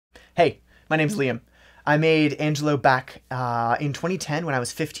Hey, my name's Liam. I made Angelo back in 2010 when I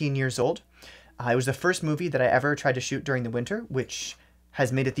was 15 years old. It was the first movie that I ever tried to shoot during the winter, which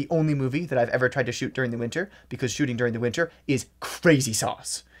has made it the only movie that I've ever tried to shoot during the winter, because shooting during the winter is crazy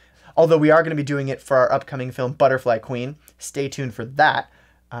sauce. Although we are going to be doing it for our upcoming film, Butterfly Queen. Stay tuned for that.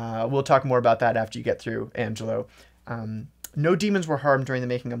 We'll talk more about that after you get through Angelo. No demons were harmed during the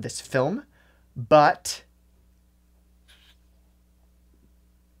making of this film, but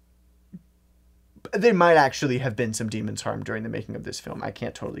there might actually have been some demons harmed during the making of this film. I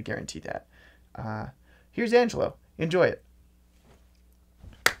can't totally guarantee that. Here's Angelo. Enjoy it.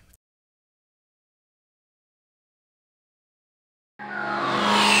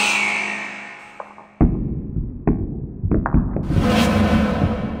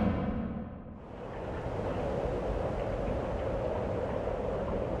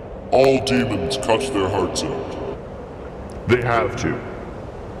 All demons cut their hearts out. They have to.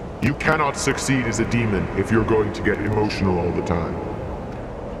 You cannot succeed as a demon if you're going to get emotional all the time.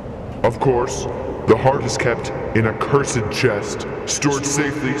 Of course, the heart is kept in a cursed chest, stored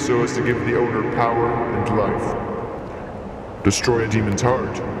safely so as to give the owner power and life. Destroy a demon's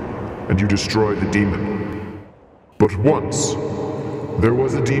heart, and you destroy the demon. But once, there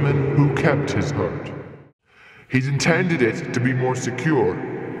was a demon who kept his heart. He'd intended it to be more secure,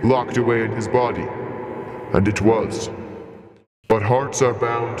 locked away in his body, and it was. But hearts are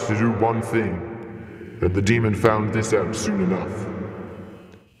bound to do one thing, and the demon found this out soon enough.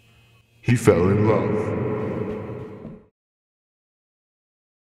 He fell in love.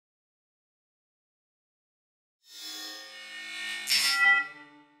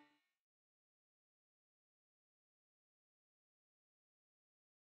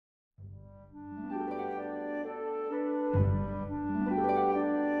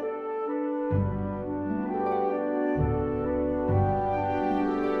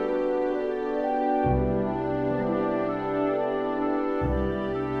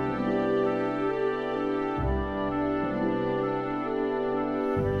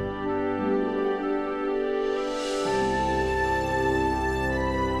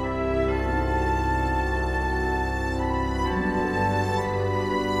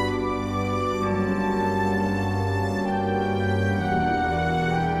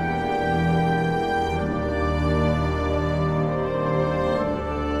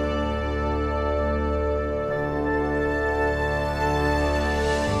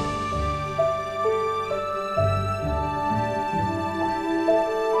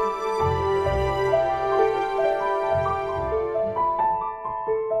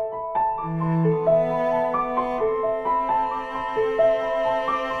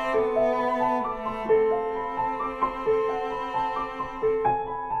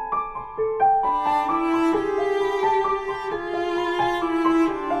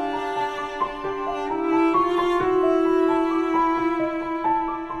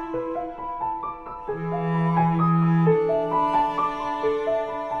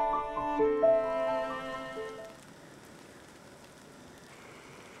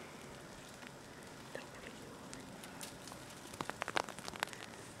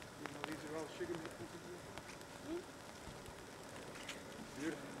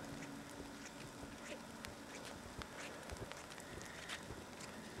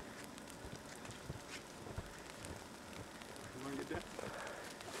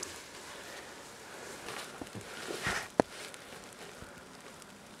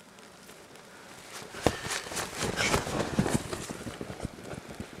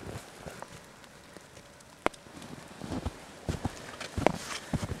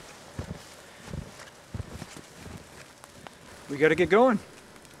 We gotta get going.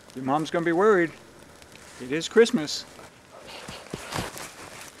 Your mom's gonna be worried. It is Christmas.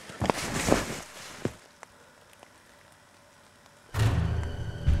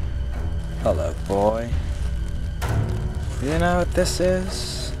 Hello, boy. You know what this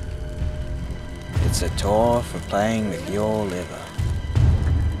is? It's a tour for playing with your liver.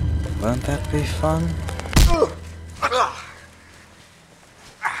 Won't that be fun?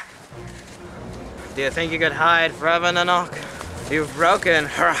 Do you think you could hide forever, Nanok? You've broken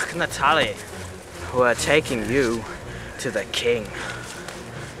Natali. We're taking you to the king.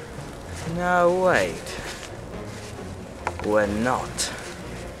 No, wait. We're not.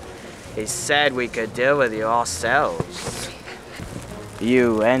 He said we could deal with you ourselves.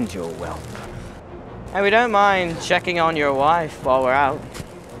 You and your whelp. And we don't mind checking on your wife while we're out.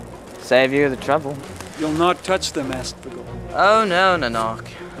 Save you the trouble. You'll not touch them, Astvigal. Oh no, Nanok.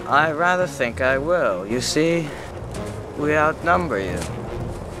 I rather think I will. You see, we outnumber you.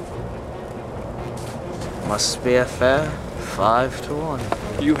 Must be a fair 5 to 1.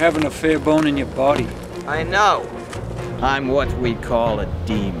 You haven't a fair bone in your body. I know. I'm what we call a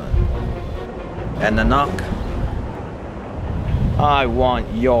demon. And the knock? I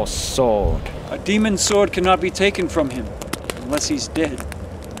want your sword. A demon's sword cannot be taken from him, unless he's dead.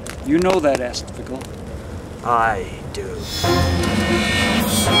 You know that, Astvigal. I do.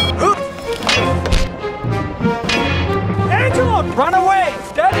 Angelo, run away!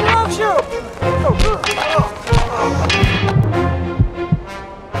 Daddy loves you!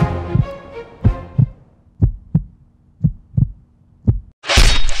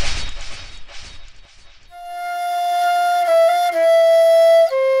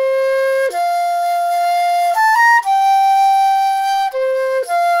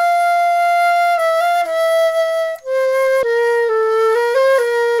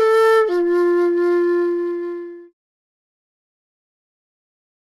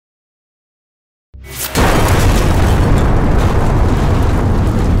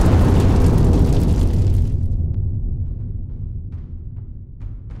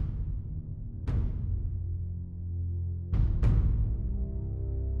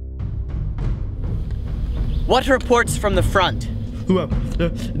 What reports from the front? Well,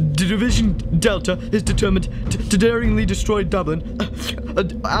 Division Delta is determined to daringly destroy Dublin.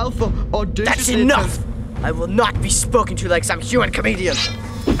 Alpha audaciously... That's enough! I will not be spoken to like some human comedian.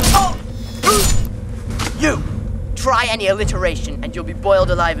 Oh! You! Try any alliteration and you'll be boiled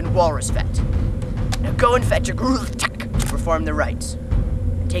alive in walrus fat. Now go and fetch a Grultak to perform the rites.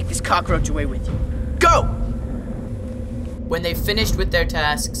 And take this cockroach away with you. Go! When they've finished with their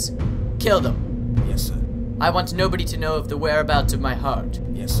tasks, kill them. Yes, sir. I want nobody to know of the whereabouts of my heart.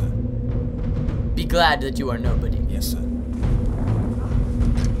 Yes, sir. Be glad that you are nobody. Yes, sir.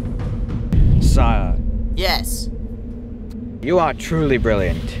 Sire, Yes. You are truly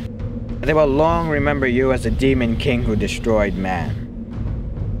brilliant. They will long remember you as the demon king who destroyed man.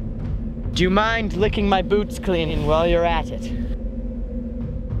 Do you mind licking my boots clean while you're at it?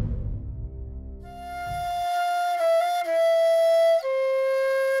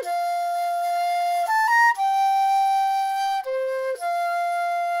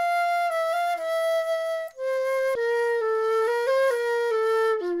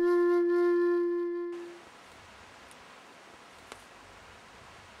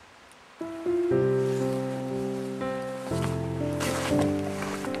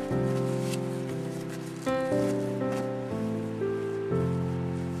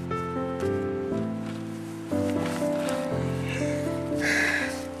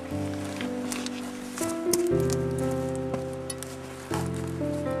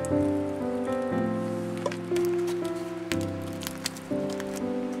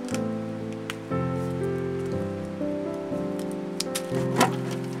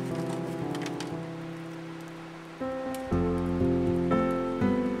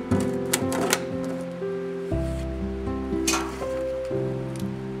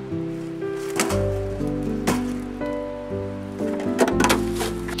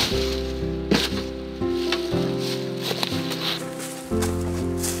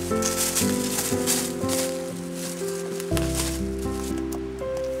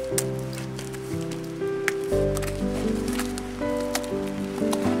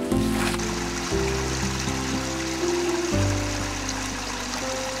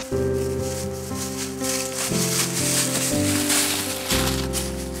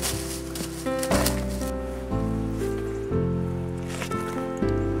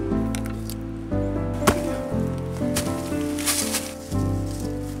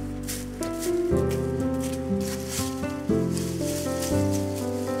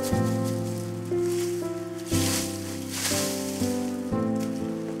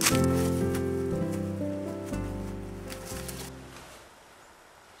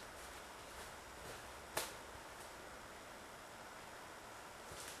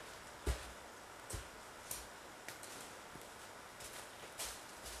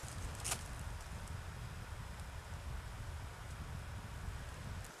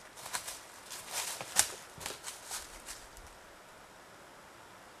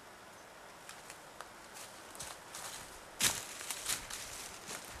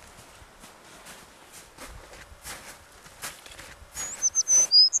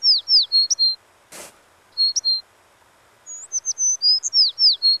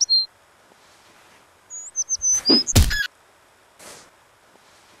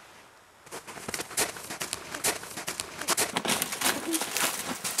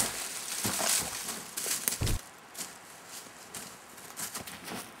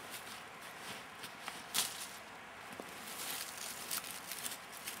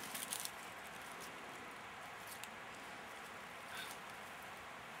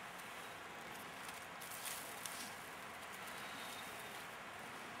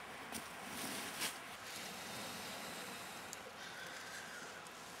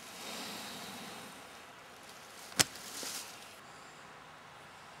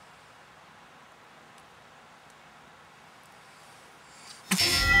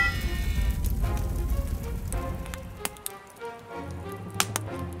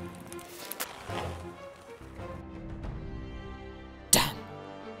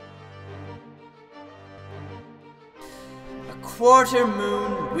 Quarter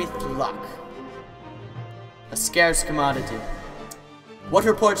moon with luck. A scarce commodity. What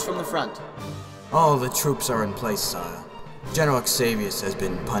reports from the front? All the troops are in place, sire. General Xavius has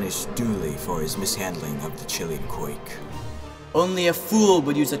been punished duly for his mishandling of the Chilean quake. Only a fool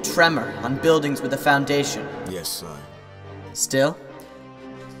would use a tremor on buildings with a foundation. Yes, sire. Still,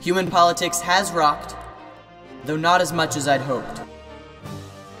 human politics has rocked, though not as much as I'd hoped.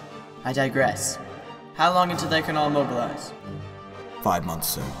 I digress. How long until they can all mobilize? 5 months,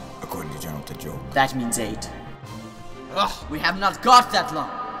 sir, according to General Tejo. That means 8. Ugh, we have not got that long.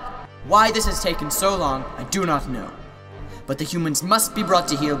 Why this has taken so long, I do not know. But the humans must be brought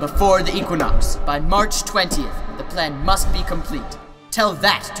to heel before the equinox. By March 20th, the plan must be complete. Tell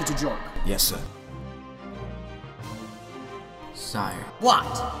that to Tejork. Yes, sir. Sire,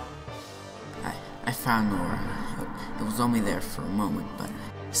 What? I found Laura. It was only there for a moment, but...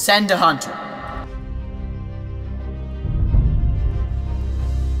 Send a hunter.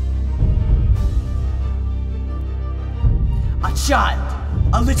 A child.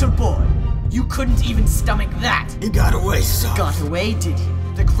 A little boy. You couldn't even stomach that. He got away, sir. Got away, did he?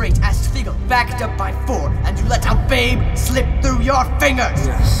 The great Astfigel backed up by 4, and you let a babe slip through your fingers.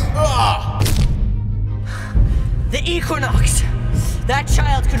 Yes. Ugh. The equinox! That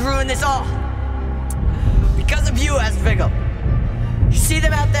child could ruin this all. Because of you, Astfigel. You see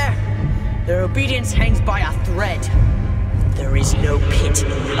them out there? Their obedience hangs by a thread. There is no pit in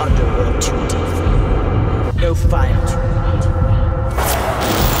the underworld too deep for you. No fire too hot.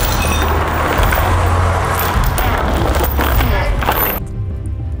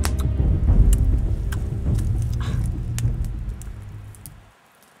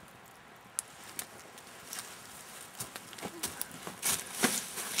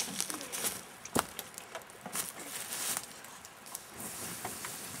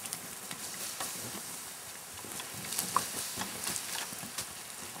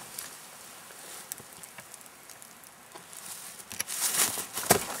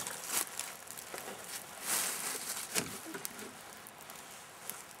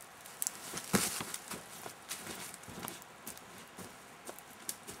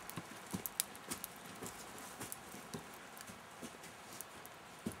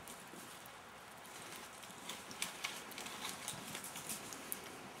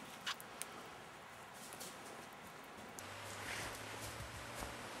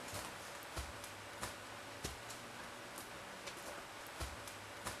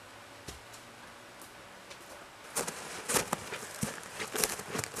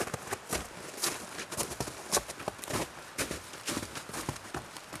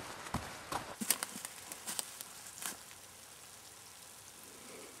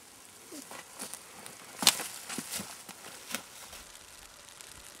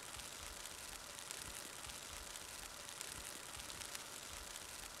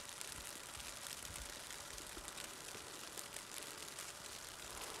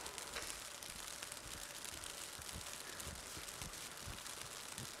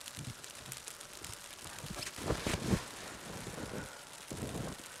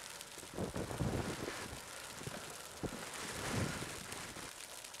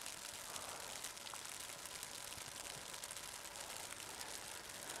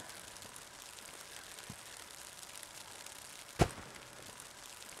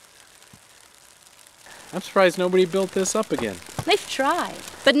 I'm surprised nobody built this up again. They've tried,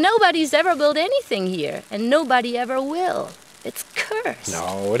 but nobody's ever built anything here, and nobody ever will. It's cursed.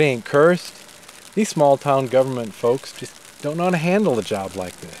 No, it ain't cursed. These small town government folks just don't know how to handle a job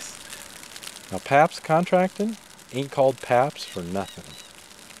like this. Now, Paps contracting ain't called Paps for nothing.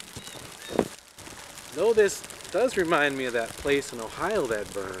 Though this does remind me of that place in Ohio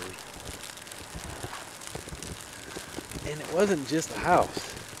that burned. And it wasn't just a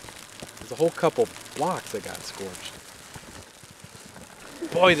house. There's a whole couple blocks that got scorched.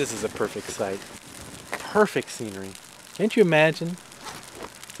 Boy, this is a perfect site. Perfect scenery. Can't you imagine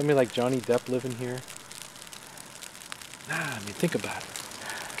somebody like Johnny Depp living here? I mean, think about it.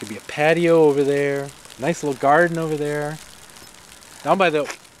 It could be a patio over there, nice little garden over there. Down by the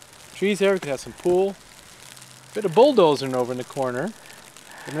trees there, we could have some pool. Bit of bulldozing over in the corner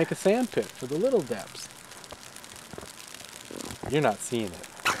to make a sand pit for the little Depps. You're not seeing it.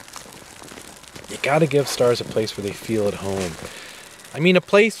 You gotta give stars a place where they feel at home. I mean, a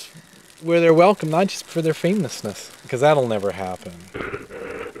place where they're welcome, not just for their famousness, because that'll never happen.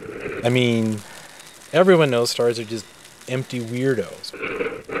 I mean, everyone knows stars are just empty weirdos.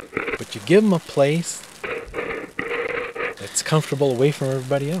 But you give them a place that's comfortable away from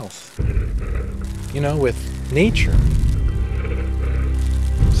everybody else. You know, with nature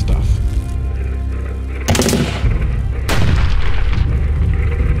stuff.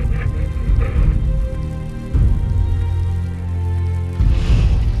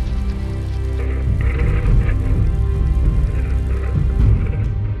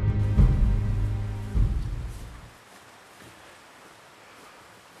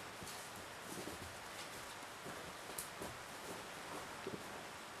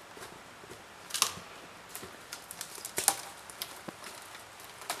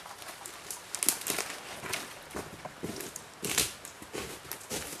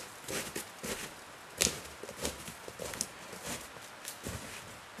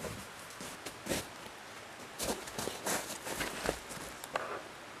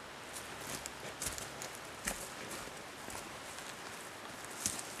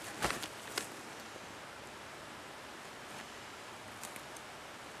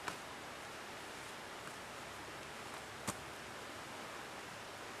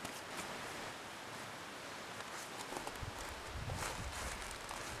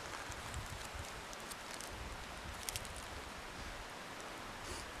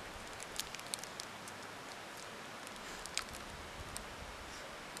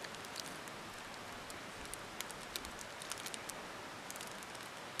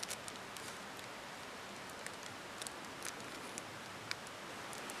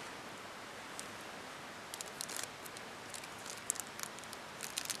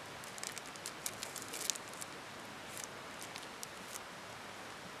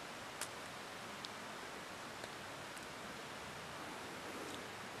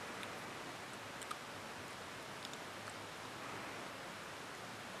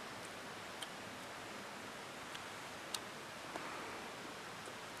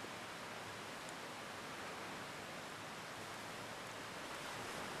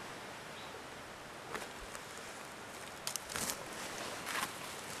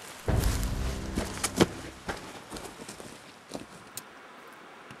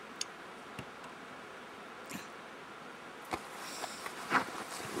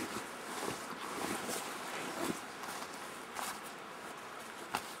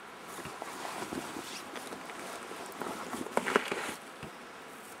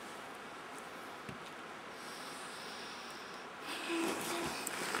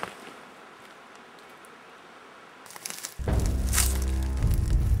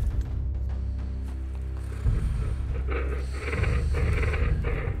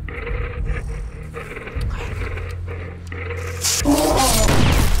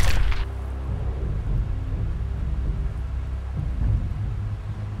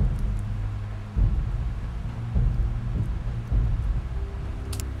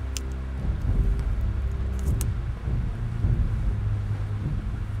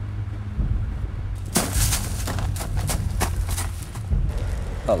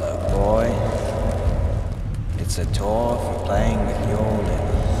 Hello, boy. It's a tour for playing with your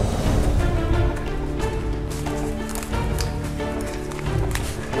liver.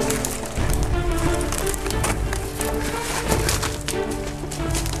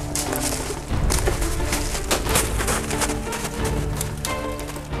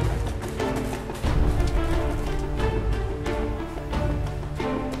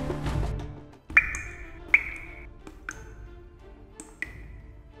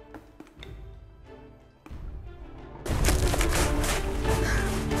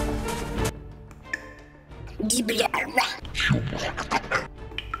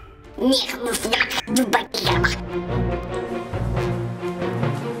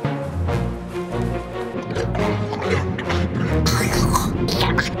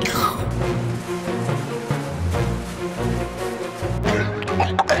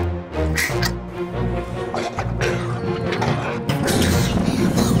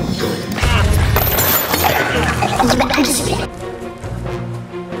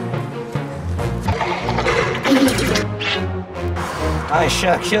 I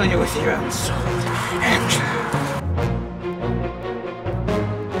shall kill you with your own sword, Angelo.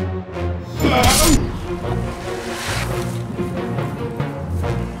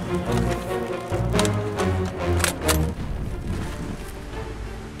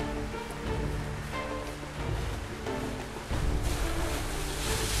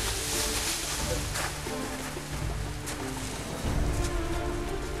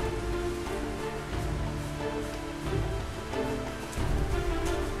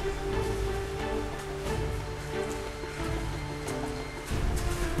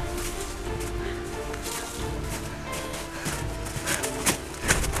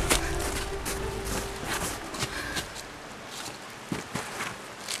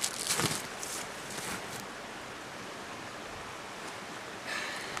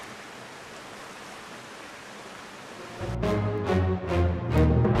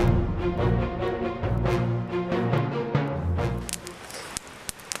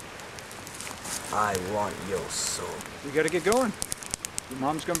 I want your soul. We gotta get going. Your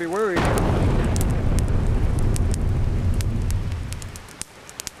mom's gonna be worried.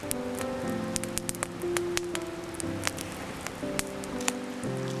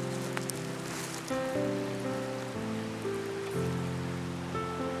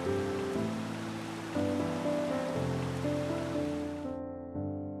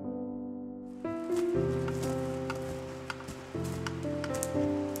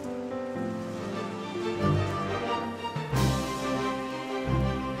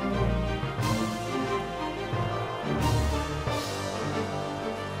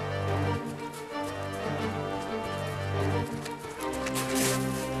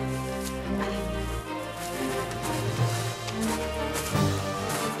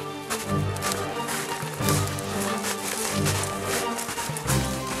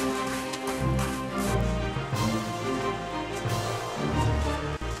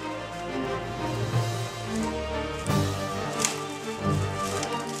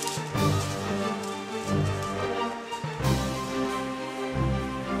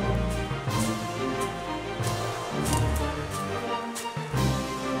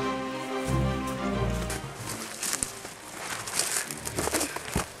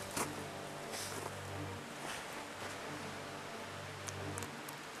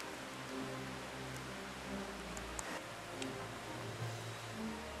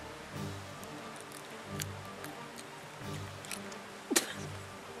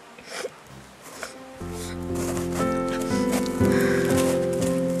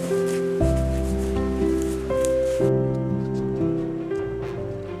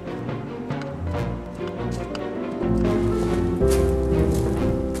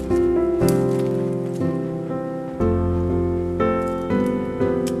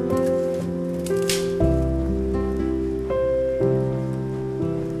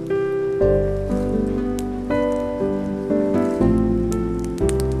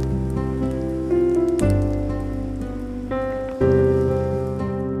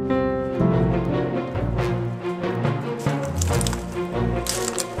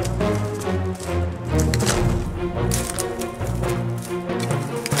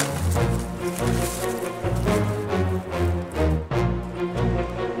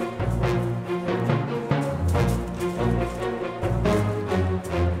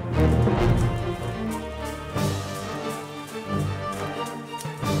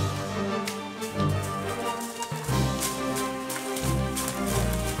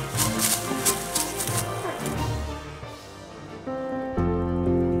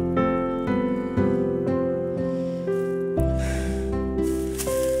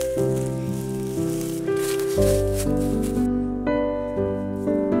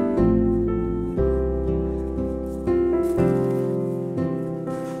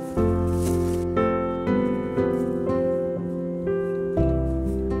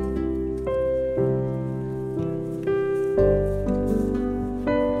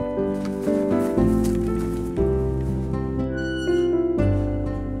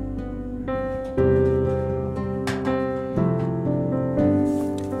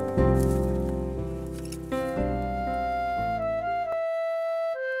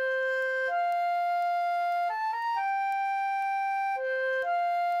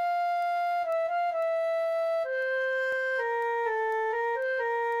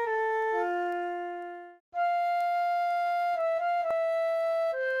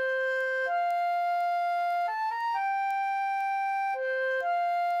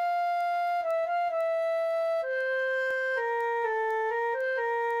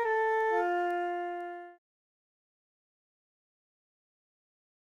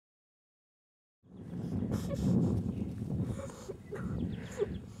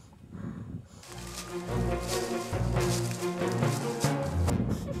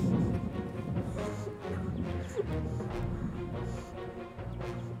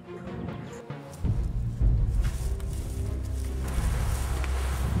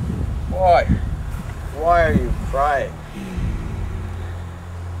 Boy, why are you crying?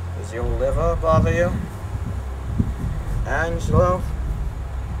 Does your liver bother you? Angelo?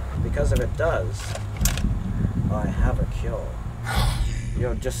 Because if it does, I have a cure.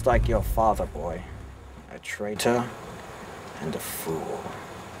 You're just like your father, boy. A traitor and a fool.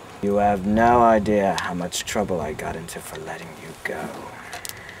 You have no idea how much trouble I got into for letting you go.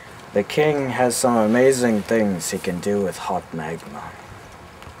 The king has some amazing things he can do with hot magma.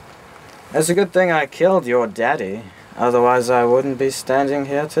 It's a good thing I killed your daddy, otherwise I wouldn't be standing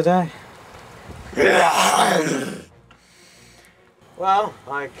here today. Well,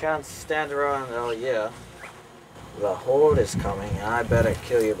 I can't stand around all year. The horde is coming, and I better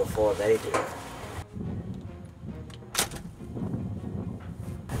kill you before they do.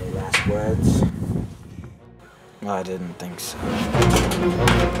 Any last words? I didn't think so.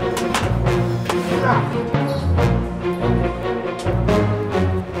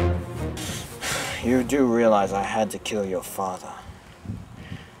 You do realize I had to kill your father.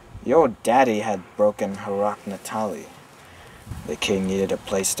 Your daddy had broken Harak Natali. The king needed a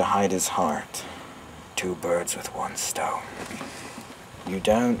place to hide his heart. 2 birds with 1 stone. You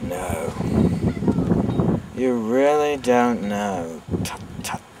don't know. You really don't know. Tut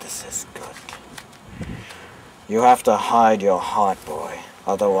tut, this is good. You have to hide your heart, boy.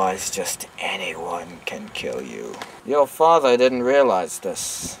 Otherwise, just anyone can kill you. Your father didn't realize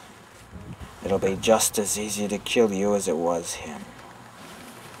this. It'll be just as easy to kill you as it was him.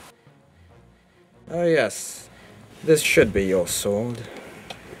 Oh yes, this should be your sword.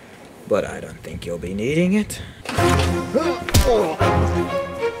 But I don't think you'll be needing it.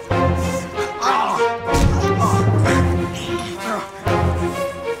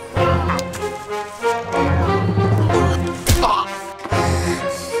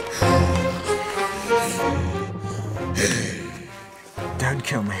 Don't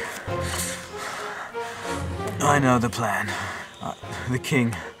kill me. I know the plan. The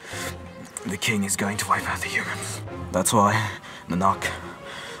king is going to wipe out the humans. That's why, Nanak.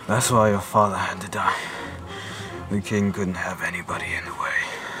 That's why your father had to die. The king couldn't have anybody in the way.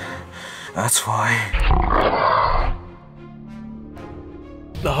 That's why.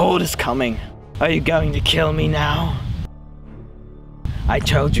 The horde is coming. Are you going to kill me now? I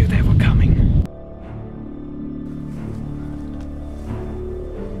told you they were coming.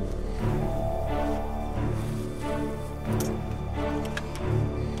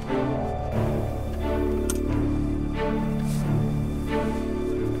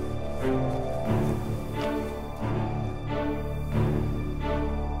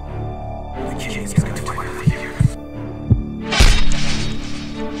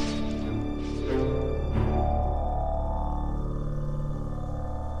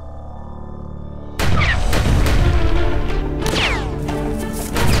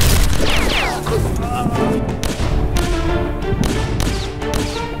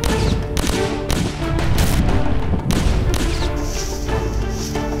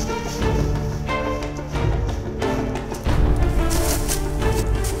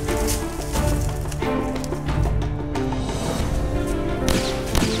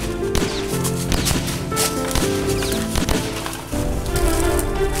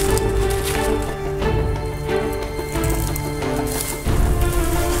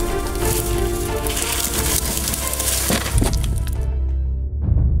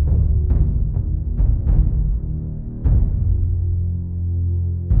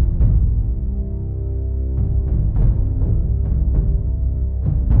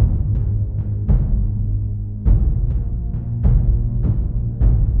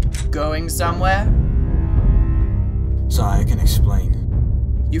 Going somewhere? So I can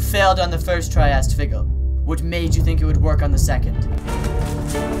explain. You failed on the first triast figure. What made you think it would work on the second?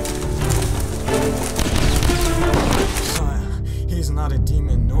 Sire, he's not a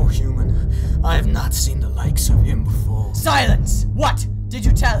demon nor human. I have not seen the likes of him before. Silence! What did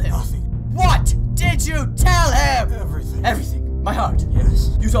you tell him? Nothing. What did you tell him? Everything. Everything. My heart.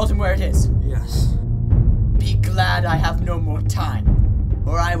 Yes. You told him where it is. Yes. Be glad I have no more time,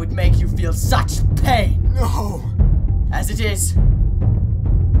 or I would make you feel such pain. No. As it is,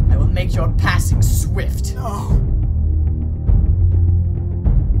 I will make your passing swift. No.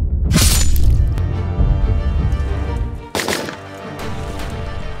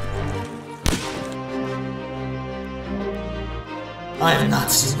 I have not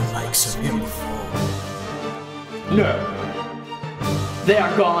seen the likes of him before. No. They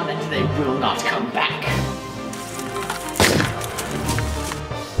are gone and they will not come back.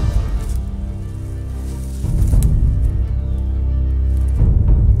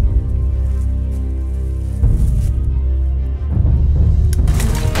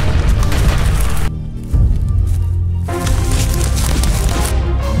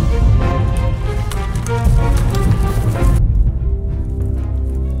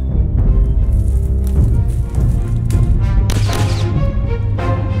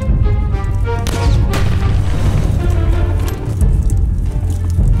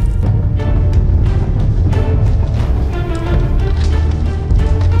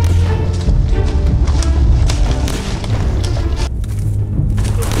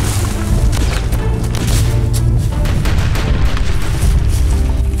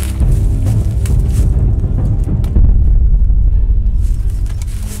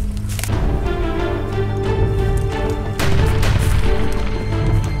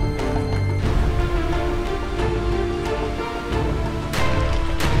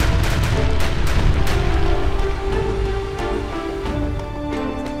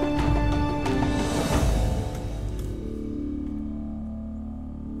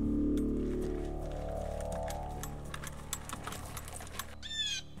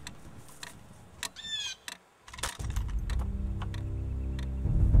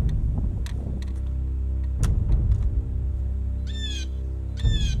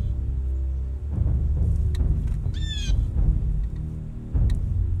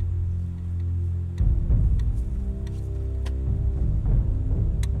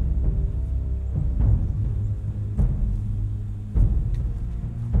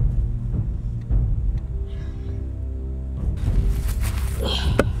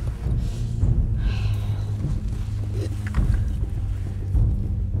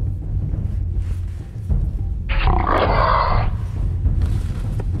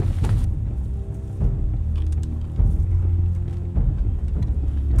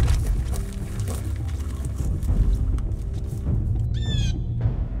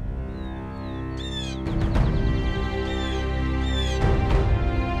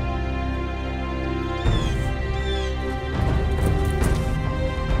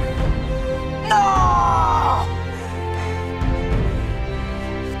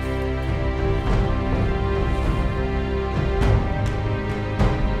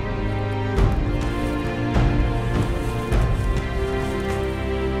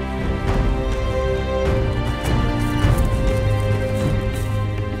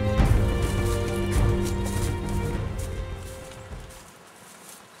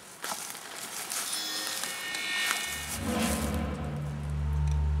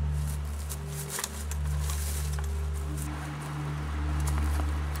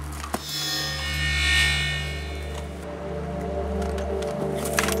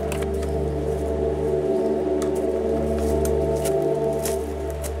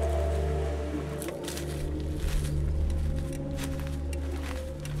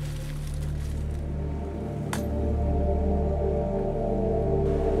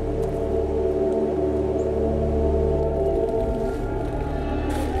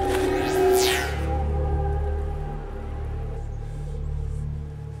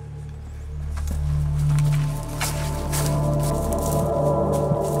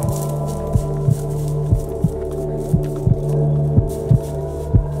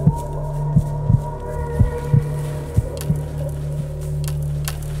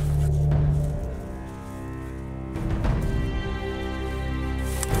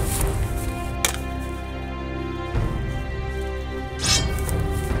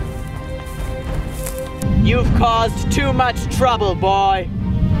 You've caused too much trouble, boy.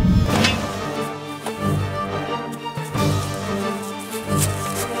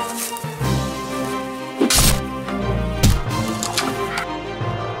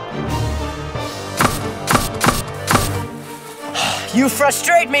 You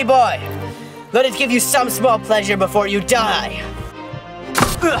frustrate me, boy! Let it give you some small pleasure before you die.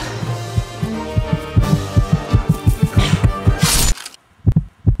 Ugh.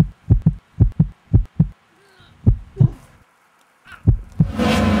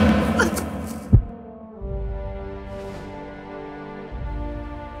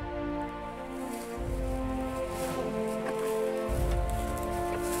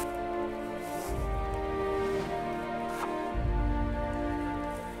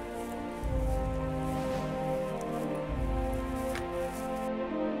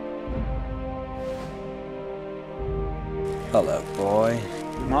 Hello, boy.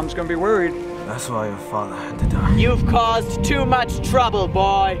 Your mom's gonna be worried. That's why your father had to die. You've caused too much trouble,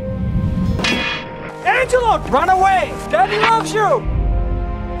 boy. Angelo, run away! Daddy loves you!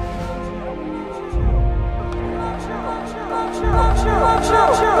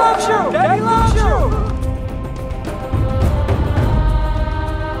 Daddy loves you!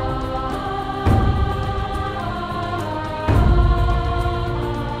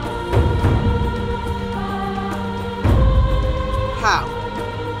 How?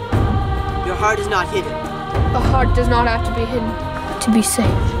 Your heart is not hidden. A heart does not have to be hidden to be safe.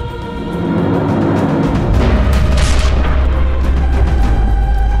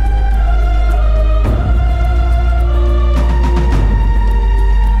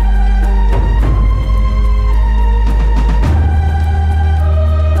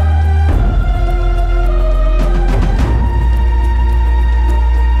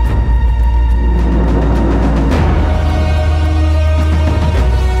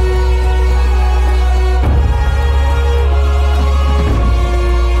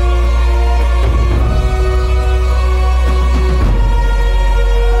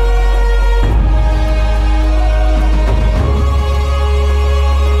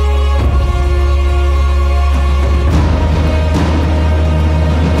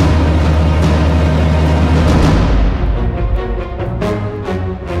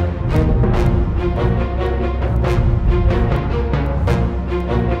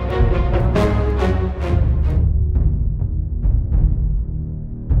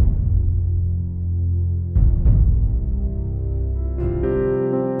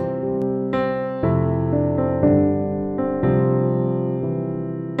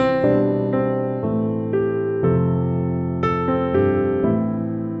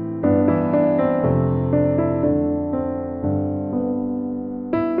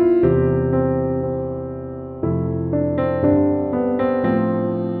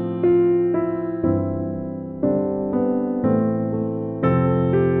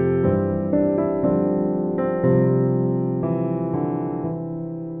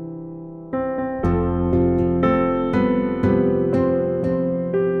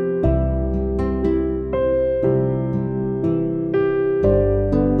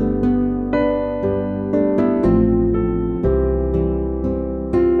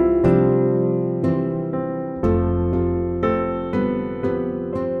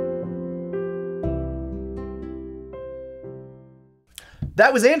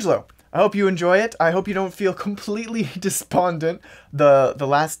 That was Angelo. I hope you enjoy it. I hope you don't feel completely despondent. The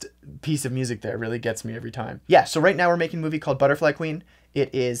last piece of music there really gets me every time. Yeah, so right now we're making a movie called Butterfly Queen. It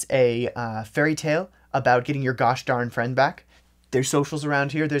is a fairy tale about getting your gosh darn friend back. There's socials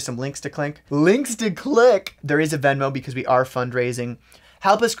around here. There's some links to click. Links to click! There is a Venmo because we are fundraising.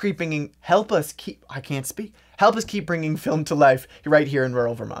 Help us keep bringing film to life right here in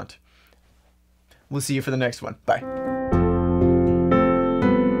rural Vermont. We'll see you for the next one. Bye.